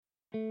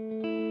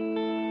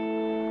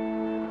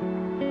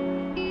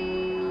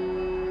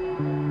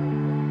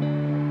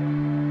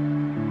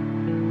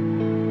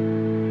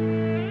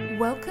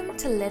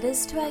to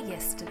Letters to Our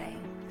Yesterday,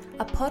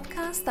 a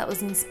podcast that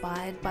was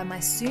inspired by my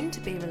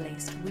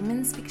soon-to-be-released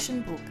women's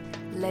fiction book,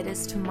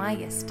 Letters to My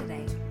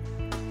Yesterday.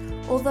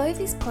 Although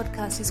this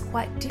podcast is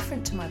quite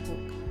different to my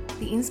book,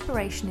 the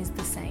inspiration is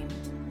the same: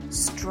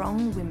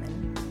 strong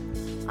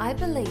women. I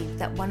believe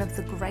that one of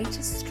the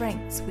greatest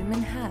strengths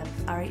women have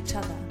are each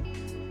other.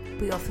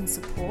 We often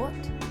support,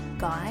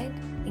 guide,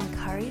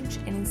 encourage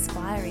and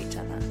inspire each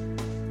other.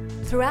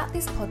 Throughout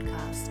this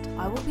podcast,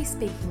 I will be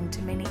speaking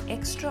to many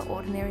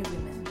extraordinary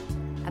women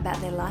about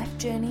their life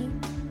journey,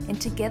 and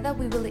together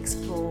we will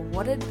explore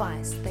what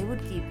advice they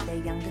would give their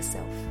younger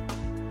self.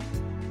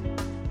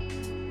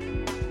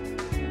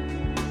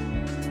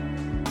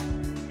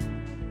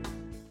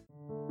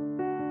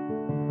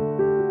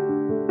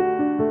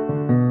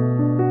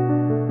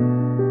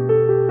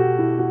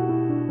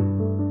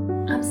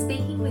 I'm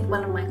speaking with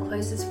one of my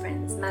closest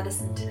friends,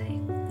 Madison, today.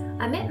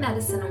 I met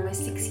Madison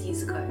almost 6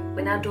 years ago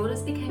when our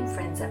daughters became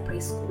friends at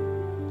preschool.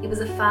 It was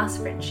a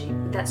fast friendship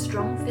with that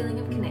strong feeling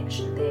of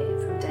connection there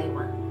from day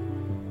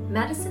one.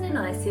 Madison and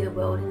I see the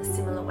world in a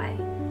similar way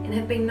and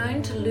have been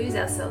known to lose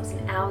ourselves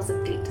in hours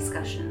of deep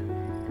discussion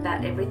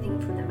about everything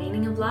from the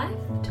meaning of life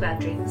to our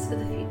dreams for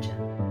the future.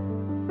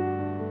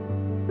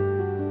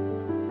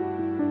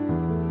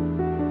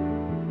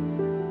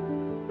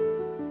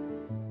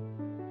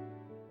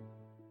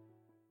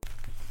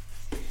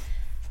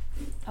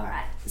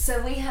 So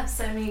we have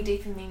so many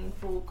deep and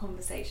meaningful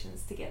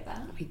conversations together.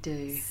 We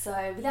do.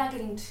 So without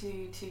getting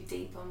too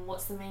deep on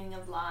what's the meaning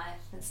of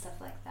life and stuff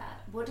like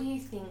that, what do you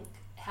think,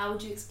 how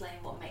would you explain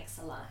what makes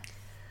a life?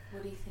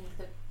 What do you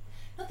think,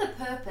 not the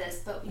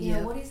purpose, but you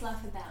know, what is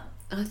life about?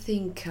 I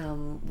think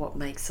what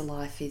makes a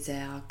life is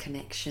our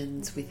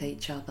connections with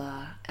each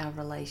other, our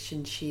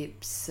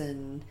relationships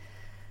and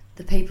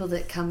the people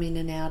that come in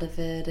and out of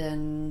it,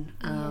 and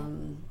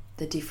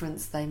the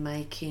difference they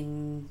make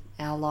in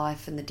our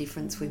life and the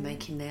difference we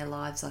make in their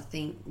lives. I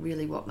think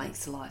really what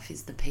makes a life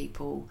is the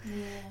people.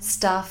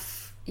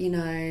 Stuff, you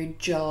know,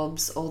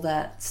 jobs, all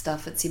that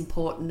stuff, it's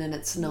important and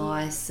it's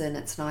nice, and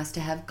it's nice to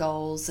have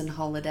goals and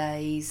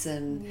holidays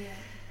and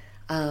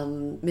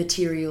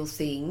material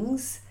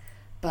things,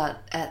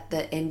 but at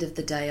the end of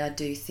the day I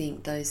do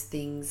think those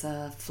things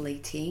are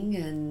fleeting,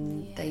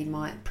 and they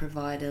might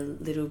provide a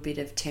little bit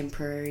of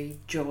temporary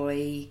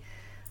joy,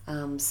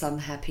 some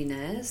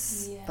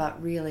happiness,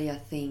 but really I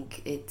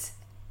think it's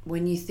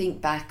when you think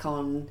back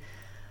on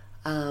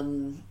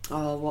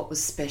what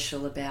was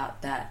special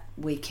about that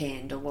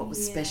weekend or what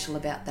was special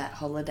about that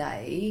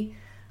holiday,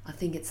 I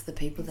think it's the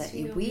people that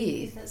you're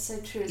with. That's so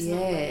true. It's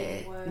not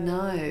where you were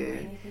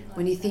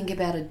when you think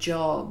about a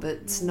job,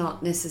 it's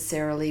not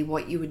necessarily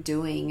what you were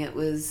doing, it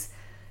was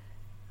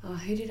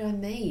who did I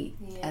meet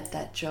at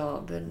that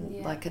job?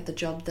 And like at the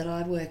job that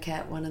I work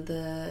at, one of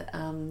the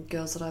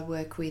girls that I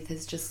work with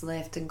has just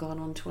left and gone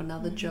on to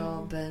another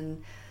job,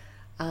 and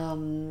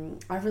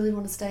I really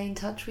want to stay in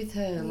touch with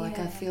her. Like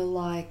I feel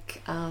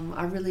like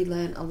I really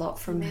learnt a lot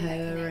from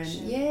her,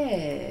 and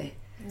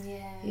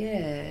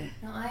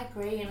No, I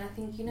agree, and I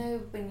think, you know,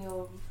 when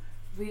you're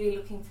really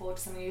looking forward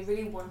to something, you're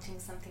really wanting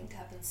something to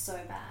happen so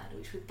bad,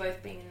 which we've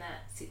both been in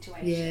that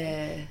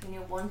situation, and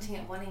you're wanting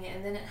it,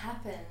 and then it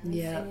happens, and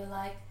you're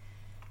like,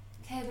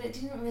 okay, but it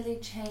didn't really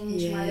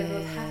change my level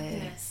of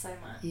happiness so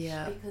much,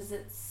 because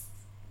it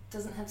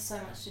doesn't have so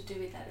much to do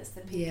with that. It's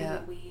the people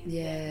you're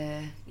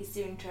with, it's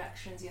the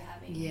interactions you're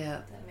having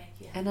that make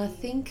you happy. And I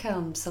think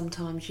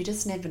sometimes you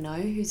just never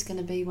know who's going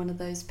to be one of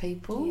those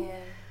people.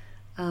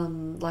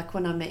 Like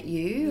when I met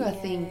you, I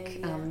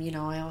think you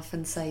know, I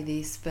often say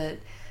this, but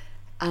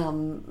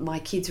my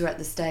kids were at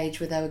the stage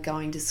where they were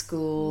going to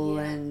school,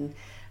 and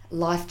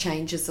life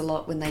changes a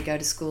lot when they go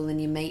to school,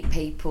 and you meet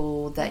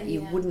people that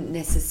you wouldn't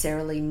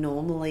necessarily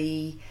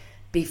normally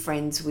be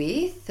friends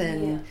with,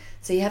 and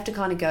so you have to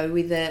kind of go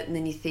with it, and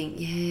then you think,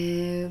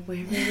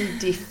 we're really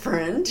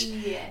different.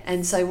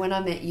 And so when I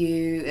met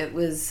you, it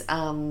was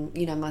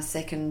you know, my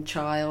second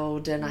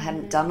child, and I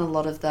hadn't done a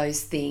lot of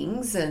those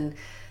things, and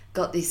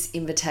got this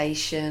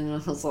invitation,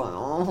 and I was like,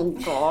 oh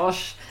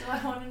gosh, do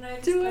I want to know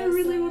this do I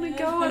really person? want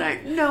to go? I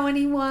don't know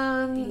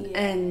anyone.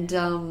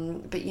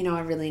 And but you know,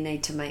 I really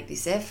need to make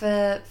this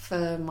effort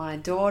for my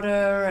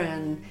daughter,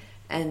 and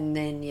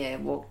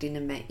then walked in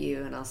and met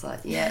you, and I was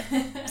like,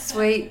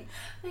 sweet,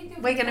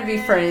 we're going to be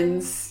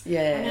friends.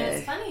 And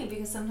it's funny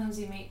because sometimes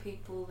you meet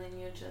people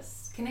and you're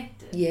just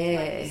connected, like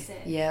you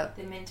said.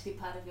 They're meant to be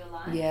part of your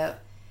life,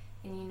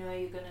 and you know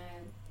you're going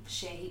to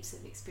share heaps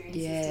of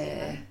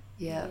experiences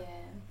together.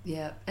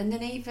 And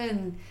then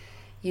even,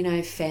 you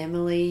know,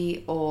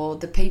 family or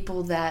the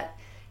people that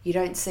you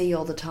don't see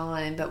all the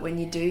time, but when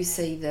you do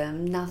see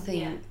them,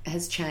 nothing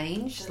has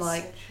changed. That's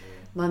like, so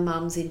my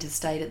mum's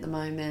interstate at the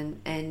moment,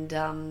 and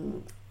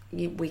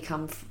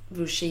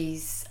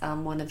she's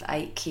one of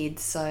 8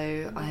 kids,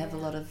 so I have a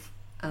lot of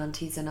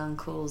aunties and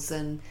uncles,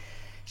 and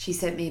she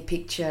sent me a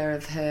picture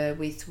of her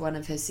with one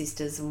of her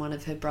sisters and one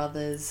of her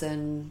brothers,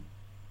 and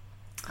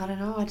I don't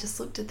know, I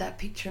just looked at that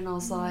picture and I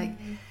was like,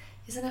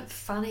 isn't it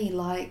funny,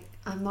 like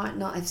I might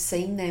not have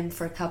seen them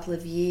for a couple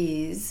of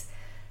years,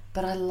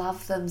 but I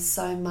love them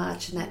so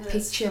much, and that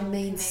picture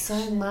means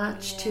so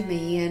much to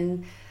me.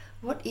 And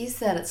what is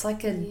that? It's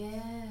like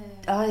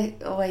I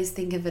always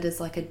think of it as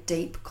like a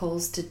deep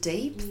calls to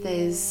deep.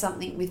 There's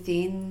something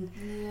within.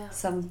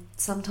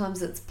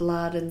 Sometimes it's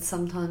blood, and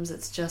sometimes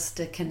it's just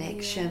a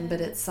connection,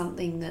 but it's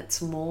something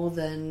that's more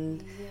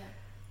than.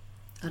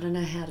 I don't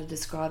know how to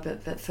describe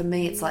it, but for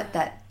me it's like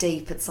that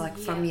deep. It's like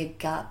from your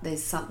gut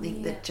there's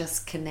something that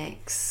just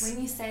connects.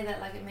 When you say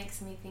that, like, it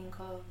makes me think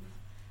of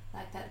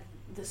like that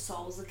the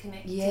souls are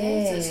connected.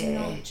 So it's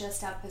not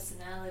just our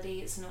personality,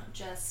 it's not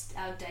just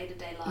our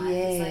day-to-day life.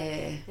 It's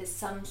like there's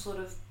some sort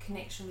of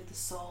connection with the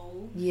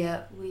soul.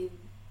 With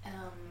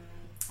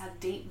our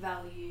deep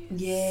values.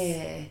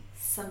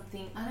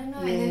 Something, I don't know.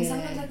 And then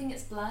sometimes I think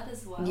it's blood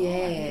as well. I think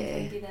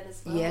it can be that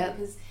as well,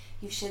 because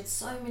you've shared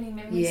so many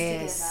memories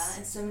together,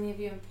 and so many of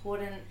your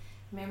important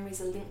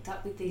memories are linked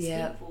up with these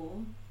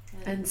people.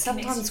 And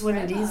sometimes when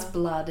it is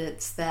blood,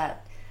 it's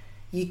that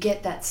you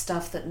get that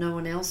stuff that no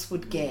one else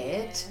would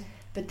get.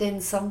 But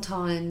then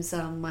sometimes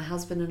my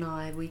husband and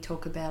I, we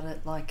talk about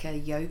it like a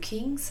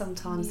yoking.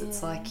 Sometimes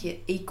it's like you're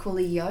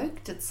equally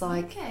yoked. It's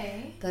like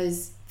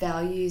those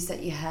values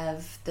that you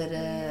have that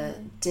are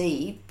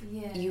deep,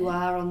 you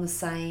are on the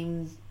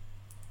same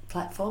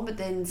platform. But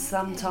then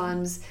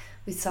sometimes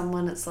with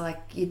someone it's like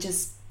you're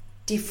just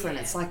different.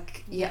 It's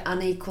like you're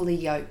unequally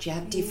yoked. You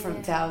have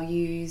different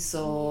values,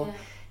 or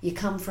you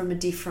come from a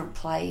different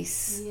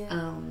place.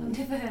 I've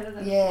never heard of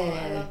that before.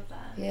 I love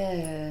that.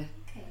 Okay,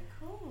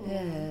 cool.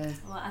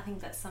 Well, I think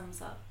that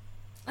sums up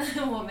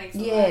what makes it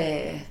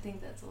life. I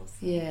think that's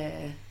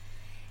awesome.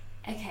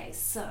 Okay,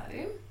 so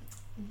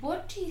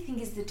what do you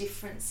think is the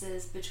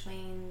differences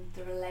between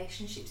the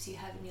relationships you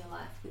have in your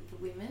life with the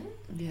women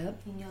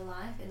in your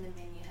life and the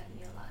men you have in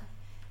your life?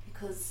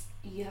 Because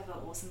you have an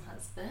awesome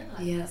husband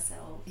like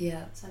myself.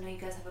 So I know you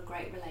guys have a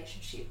great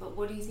relationship, but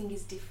what do you think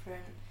is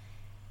different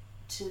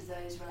to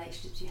those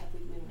relationships you have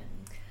with women?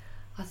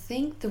 I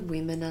think the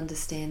women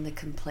understand the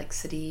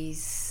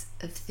complexities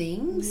of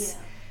things.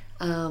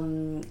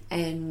 And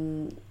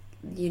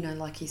you know,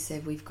 like you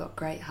said, we've got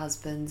great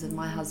husbands, and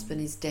my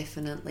husband is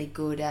definitely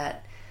good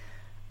at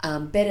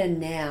better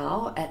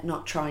now at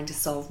not trying to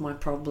solve my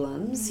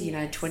problems. You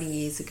know, 20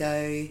 years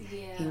ago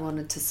he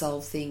wanted to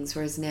solve things,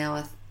 whereas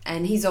now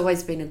and he's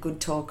always been a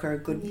good talker, a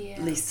good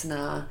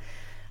listener.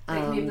 But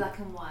it can be black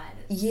and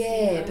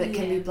white. But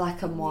can be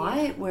black and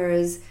white.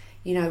 Whereas,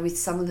 you know, with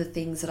some of the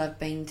things that I've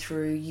been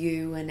through,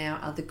 you and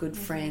our other good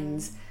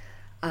friends,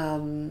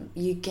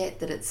 you get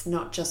that it's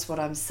not just what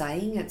I'm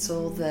saying, it's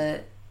all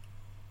the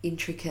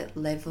intricate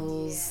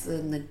levels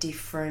and the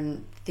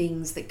different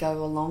things that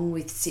go along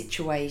with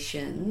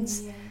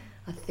situations.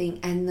 I think,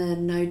 and the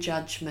no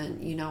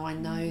judgment. You know, I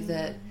know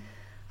that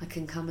I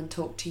can come and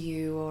talk to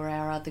you or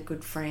our other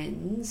good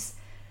friends.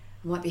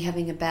 I might be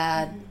having a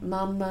bad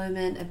mum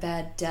moment, a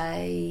bad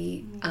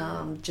day,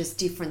 just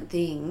different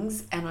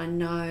things, and I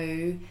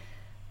know,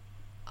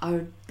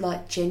 I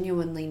like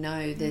genuinely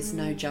know there's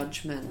no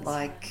judgment.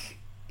 Like,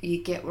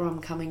 you get where I'm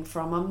coming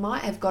from. I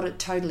might have got it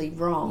totally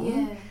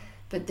wrong,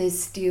 but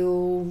there's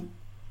still...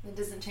 It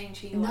doesn't change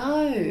who you are.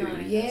 No,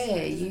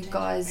 you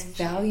guys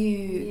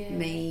value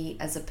me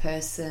as a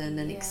person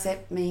and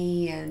accept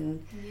me,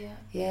 and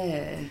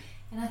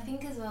And I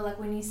think as well, like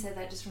when you said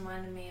that, just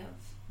reminded me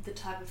of the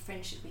type of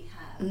friendship we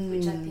have,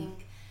 which I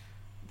think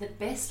the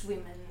best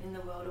women in the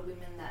world are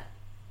women that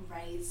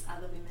raise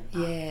other women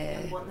up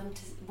and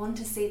want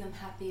to see them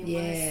happy and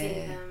want to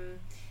see them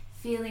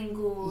feeling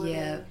good.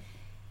 And,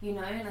 you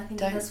know, and I think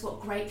that's what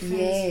great friends do.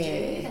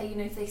 They, you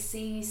know, if they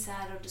see you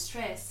sad or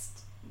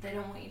distressed, they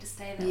don't want you to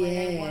stay that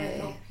way. They want to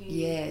help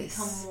you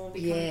become more,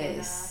 become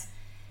better.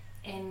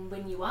 And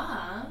when you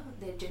are,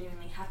 they're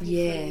genuinely happy for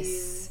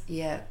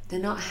you. They're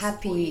not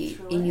happy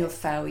in your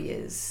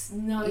failures.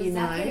 No,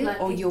 exactly. You know,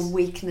 like or your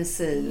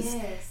weaknesses.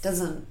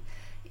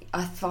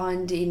 I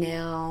find in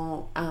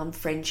our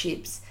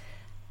friendships,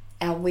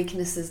 our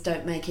weaknesses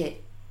don't make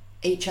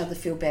each other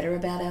feel better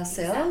about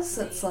ourselves.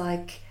 It's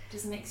like... It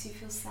just makes you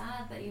feel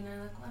sad that, you know,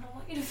 like, well, I don't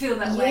want you to feel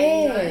that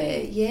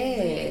way. You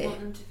really want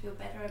them to feel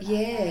better about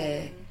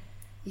that.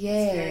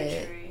 It's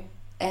very true.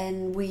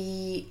 And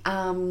we...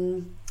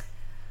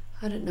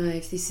 I don't know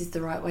if this is the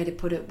right way to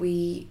put it.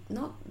 We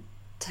not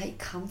take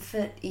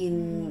comfort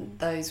in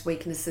those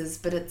weaknesses,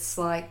 but it's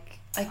like,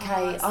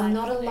 okay, I'm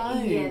not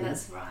alone. Yeah,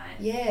 that's right.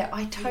 Yeah,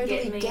 I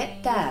totally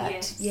get that.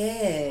 Yes.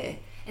 Yeah.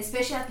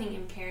 Especially, I think,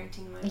 in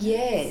parenting moments.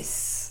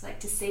 Yes.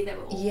 Like, to see that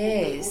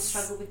we all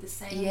struggle with the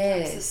same types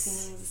of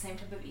things, the same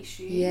type of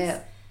issues. Yeah.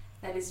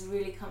 That is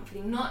really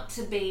comforting. Not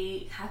to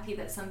be happy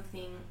that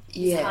something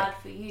is hard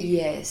for you.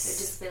 Yes. But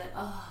just be like,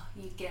 oh,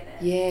 you get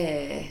it.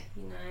 Yeah.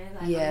 You know,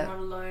 like, I'm not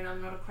alone,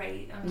 I'm not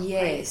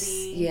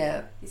crazy.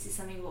 Yeah. This is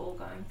something we're all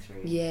going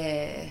through.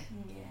 Yeah.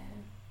 Yeah.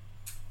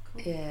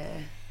 Cool.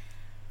 Yeah.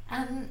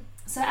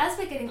 So as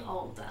we're getting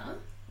older,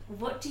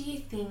 what do you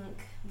think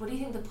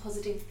the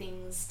positive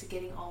things to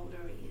getting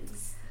older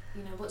is?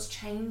 you know, what's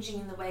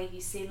changing in the way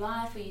you see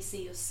life, or you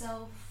see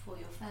yourself, or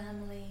your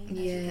family?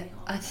 Yeah,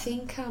 I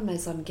think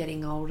as I'm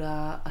getting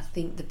older, I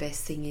think the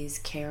best thing is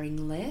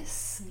caring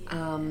less.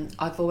 Yeah.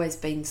 I've always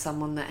been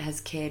someone that has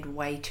cared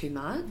way too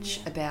much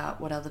about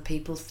what other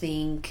people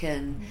think,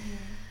 and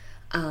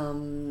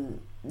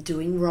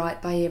doing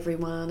right by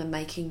everyone and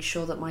making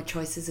sure that my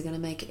choices are going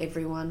to make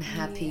everyone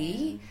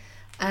happy.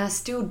 And I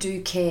still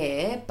do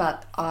care,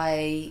 but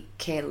I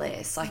care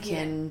less. I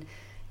can,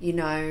 you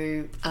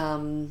know,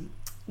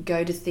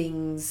 go to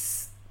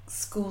things,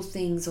 school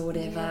things or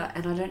whatever,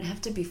 and I don't have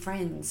to be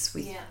friends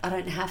with, I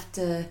don't have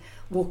to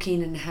walk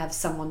in and have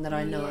someone that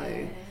I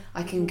know.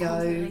 I can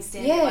go,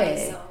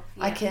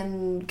 I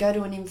can go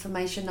to an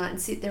information night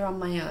and sit there on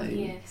my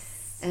own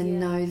and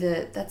know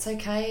that that's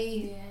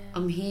okay.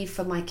 I'm here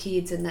for my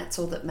kids, and that's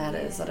all that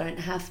matters. I don't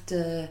have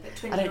to.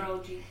 But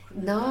 20-year-old you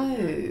couldn't.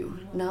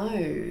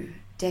 No,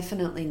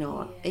 definitely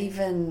not.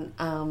 Even,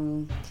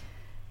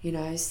 you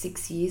know,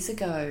 6 years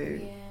ago,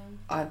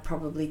 I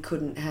probably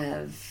couldn't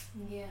have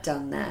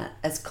done that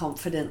as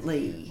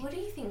confidently. What do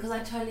you think? Because I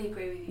totally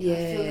agree with you.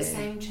 I feel the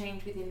same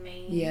change within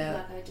me.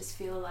 Like, I just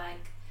feel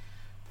like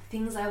the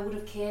things I would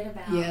have cared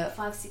about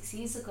 5-6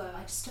 years ago,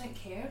 I just don't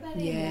care about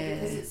anymore,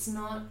 because it's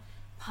not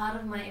part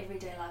of my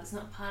everyday life. It's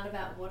not part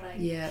about what I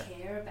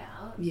care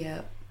about.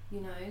 You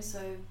know,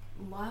 so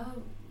why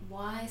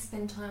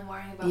spend time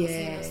worrying about what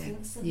someone else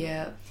thinks of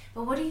me?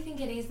 But what do you think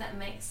it is that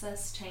makes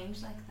us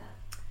change like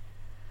that?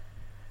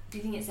 Do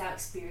you think it's our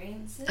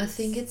experiences? I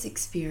think it's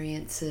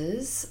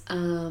experiences.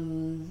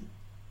 I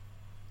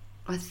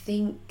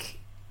think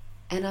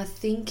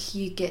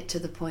you get to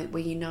the point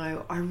where, you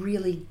know,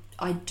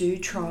 I do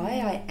try.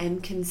 I am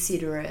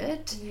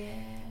considerate.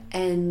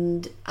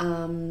 And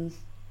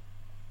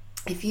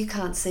if you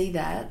can't see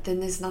that,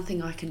 then there's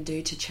nothing I can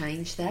do to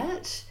change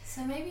that.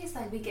 So maybe it's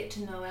like we get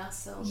to know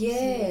ourselves.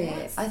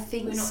 I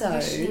think so. We're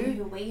not questioning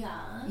who we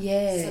are.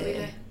 So we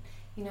don't,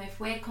 you know, if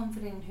we're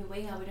confident in who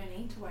we are, we don't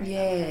need to worry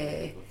about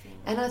what people think.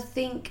 And I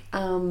think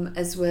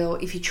as well,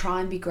 if you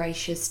try and be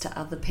gracious to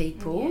other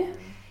people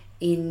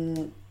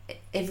in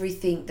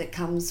everything that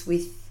comes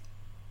with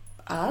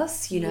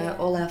us, you know,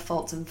 all our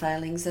faults and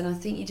failings, then I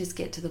think you just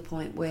get to the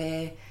point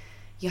where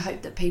you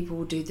hope that people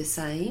will do the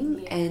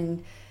same.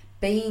 And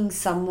being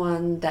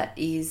someone that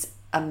is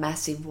a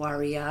massive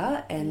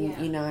worrier and,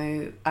 you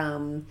know,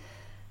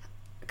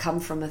 come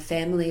from a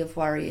family of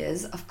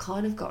worriers, I've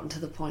kind of gotten to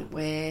the point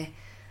where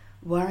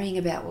worrying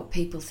about what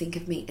people think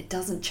of me, it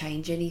doesn't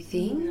change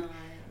anything. No.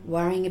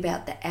 Worrying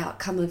about the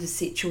outcome of a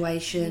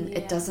situation,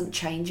 it doesn't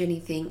change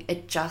anything.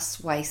 It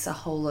just wastes a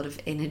whole lot of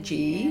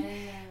energy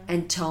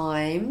and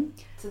time.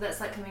 So that's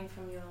like coming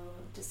from your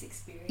just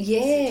experience.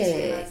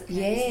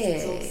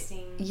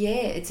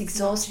 It's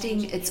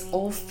exhausting. It's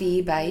all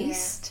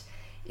fear-based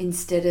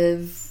instead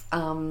of,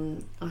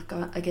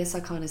 I guess I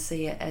kind of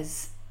see it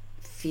as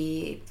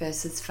fear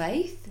versus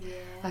faith.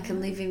 I can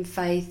live in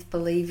faith,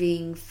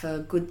 believing for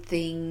good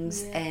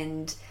things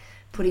and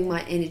putting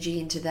my energy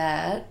into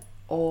that,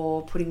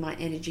 or putting my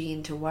energy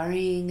into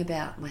worrying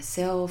about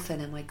myself and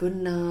am I good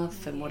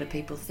enough and what do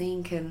people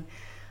think. And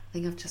I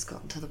think I've just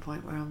gotten to the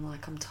point where I'm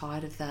like, I'm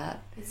tired of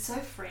that. It's so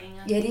freeing.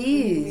 It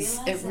is.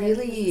 It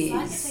really is. It's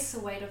like it takes a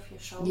weight off your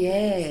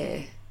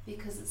shoulders.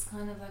 Because it's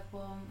kind of like,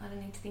 well, I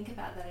don't need to think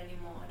about that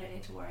anymore. I don't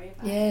need to worry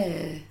about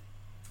it.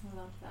 I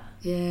love that.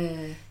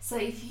 So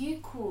if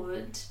you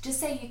could, just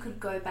say you could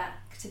go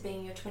back to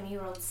being your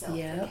 20-year-old self,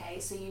 okay?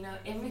 So you know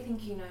everything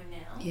you know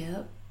now.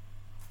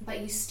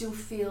 But you still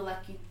feel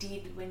like you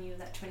did when you were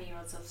that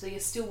 20-year-old self. So you're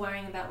still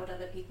worrying about what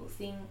other people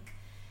think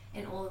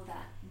and all of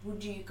that.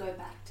 Would you go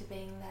back to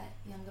being that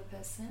younger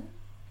person?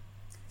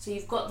 So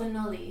you've got the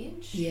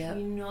knowledge. You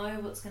know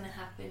what's going to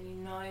happen. You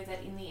know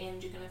that in the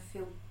end you're going to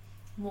feel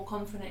more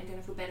confident and going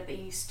to feel better, but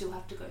you still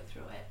have to go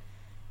through it.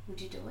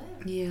 Would you do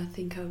it? Yeah, I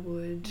think I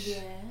would. Is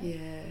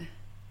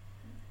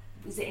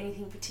there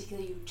anything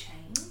particular you would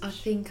change? I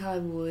think I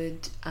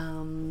would.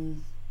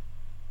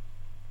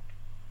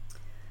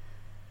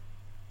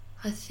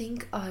 I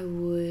think I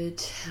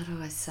would. How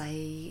do I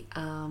say?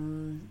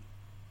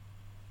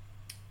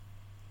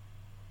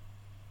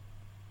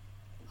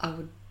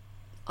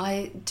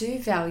 I do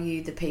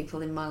value the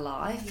people in my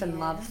life and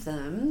love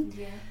them.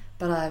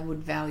 But I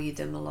would value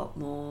them a lot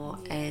more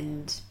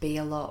and be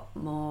a lot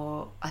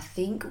more. I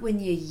think when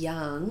you're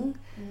young,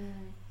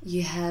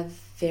 you have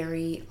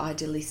very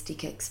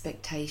idealistic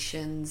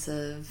expectations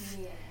of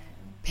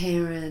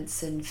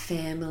parents and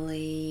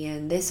family,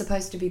 and they're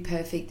supposed to be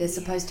perfect. They're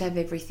supposed to have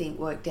everything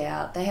worked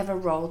out. They have a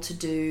role to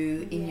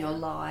do in your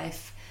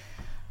life.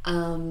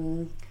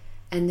 And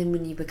then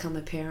when you become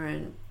a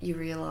parent, you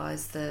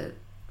realise that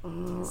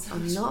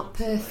I'm not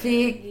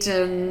perfect,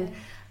 and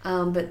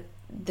but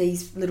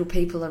these little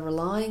people are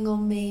relying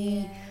on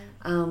me.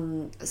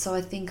 So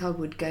I think I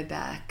would go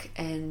back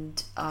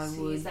and I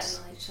would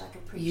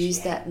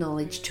use that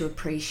knowledge to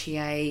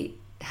appreciate,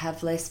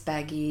 have less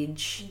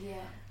baggage,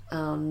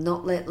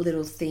 not let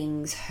little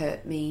things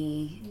hurt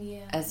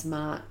me as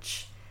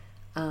much,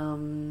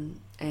 and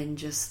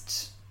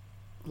just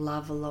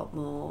love a lot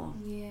more.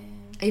 Yeah.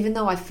 Even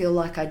though I feel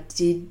like I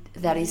did,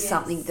 that is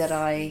something that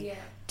I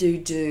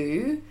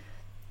do.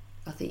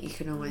 I think you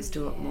can always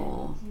do it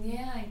more.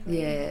 Yeah, I agree.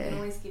 Yeah. You can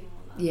always give more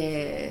love.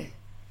 Yeah.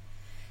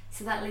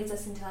 So that leads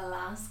us into our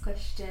last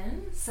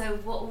question. So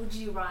what would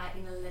you write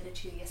in a letter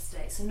to you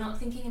yesterday? So not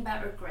thinking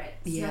about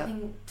regrets,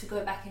 nothing to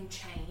go back and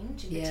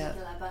change in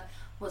particular, but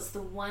what's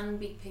the one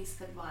big piece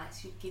of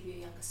advice you'd give your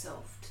younger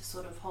self to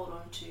sort of hold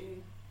on to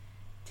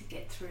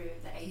get through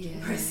the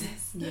aging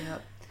process? Yeah.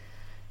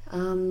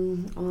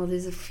 Well,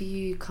 there's a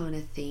few kind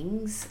of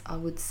things. I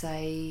would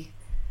say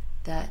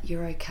that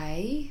you're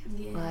okay.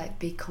 Yeah. Like,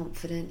 be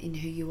confident in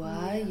who you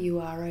are. Yeah. You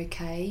are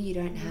okay. You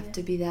don't have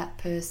to be that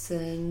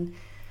person.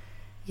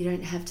 You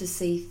don't have to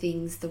see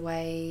things the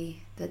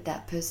way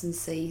that person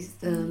sees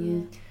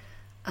them.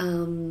 Yeah.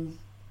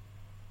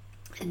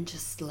 And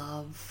just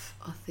love.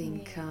 I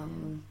think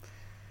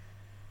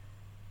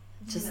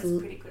just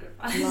pretty good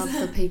advice. love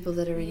the people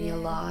that are in your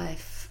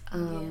life.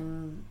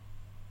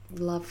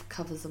 Love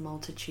covers a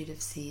multitude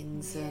of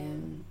sins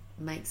and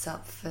makes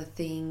up for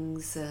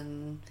things,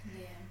 and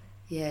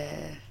I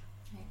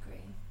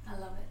agree. I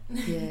love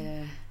it.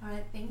 Yeah. All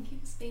right, thank you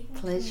for speaking.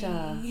 Pleasure.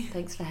 To me.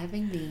 Thanks for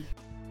having me.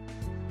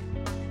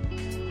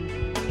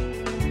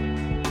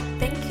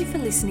 Thank you for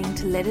listening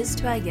to Letters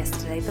to Our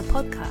Yesterday, the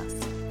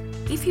podcast.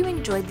 If you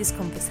enjoyed this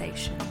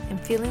conversation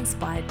and feel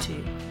inspired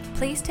to,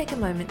 please take a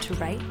moment to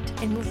rate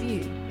and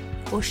review,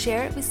 or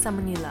share it with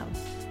someone you love.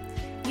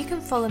 You can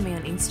follow me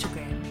on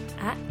Instagram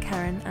at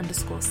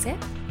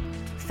Karen_Sepp,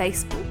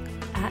 Facebook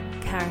at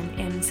Karen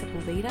M.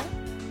 Sepulveda,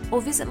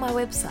 or visit my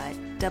website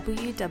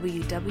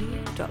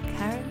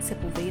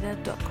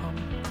www.karensepulveda.com.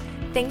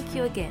 Thank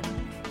you again,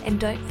 and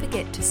don't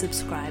forget to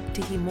subscribe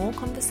to hear more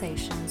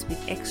conversations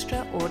with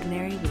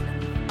extraordinary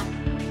women.